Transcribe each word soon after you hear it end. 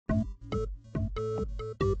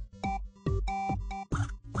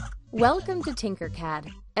Welcome to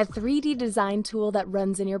Tinkercad, a 3D design tool that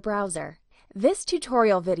runs in your browser. This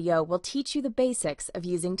tutorial video will teach you the basics of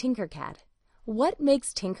using Tinkercad. What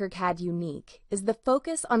makes Tinkercad unique is the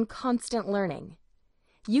focus on constant learning.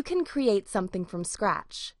 You can create something from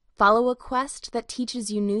scratch, follow a quest that teaches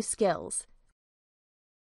you new skills,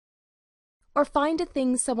 or find a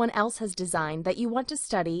thing someone else has designed that you want to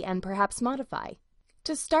study and perhaps modify.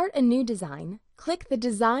 To start a new design, click the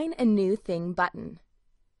Design a New Thing button.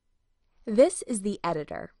 This is the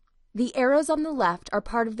editor. The arrows on the left are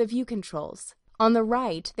part of the view controls. On the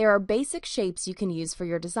right, there are basic shapes you can use for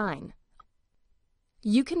your design.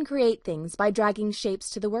 You can create things by dragging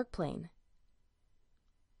shapes to the workplane.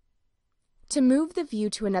 To move the view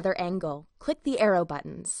to another angle, click the arrow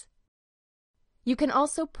buttons. You can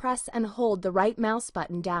also press and hold the right mouse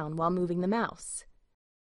button down while moving the mouse.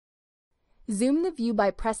 Zoom the view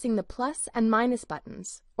by pressing the plus and minus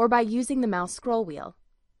buttons, or by using the mouse scroll wheel.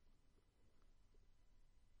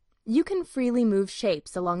 You can freely move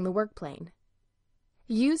shapes along the workplane.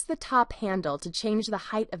 Use the top handle to change the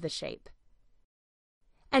height of the shape,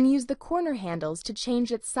 and use the corner handles to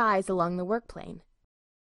change its size along the workplane.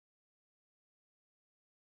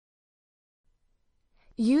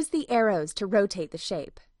 Use the arrows to rotate the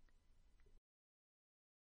shape.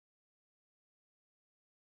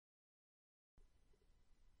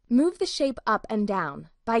 Move the shape up and down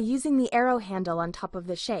by using the arrow handle on top of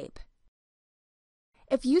the shape.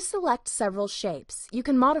 If you select several shapes, you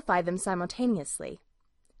can modify them simultaneously.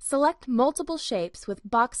 Select multiple shapes with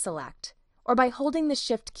box select, or by holding the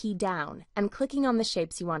Shift key down and clicking on the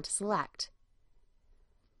shapes you want to select.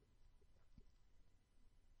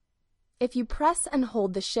 If you press and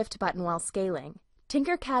hold the Shift button while scaling,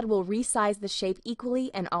 Tinkercad will resize the shape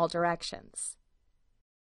equally in all directions.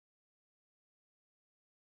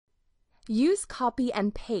 Use copy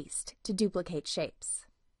and paste to duplicate shapes.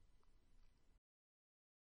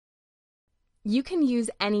 You can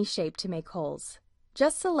use any shape to make holes.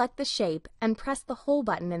 Just select the shape and press the Hole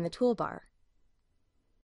button in the toolbar.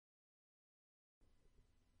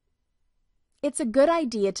 It's a good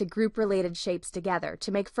idea to group related shapes together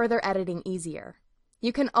to make further editing easier.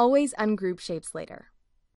 You can always ungroup shapes later.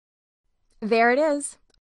 There it is!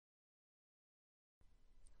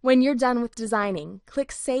 When you're done with designing,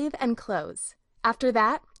 click Save and Close. After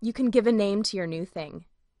that, you can give a name to your new thing.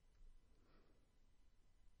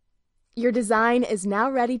 Your design is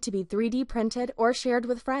now ready to be 3D printed or shared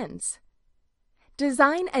with friends.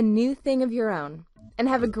 Design a new thing of your own and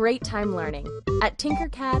have a great time learning at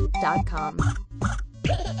tinkercad.com.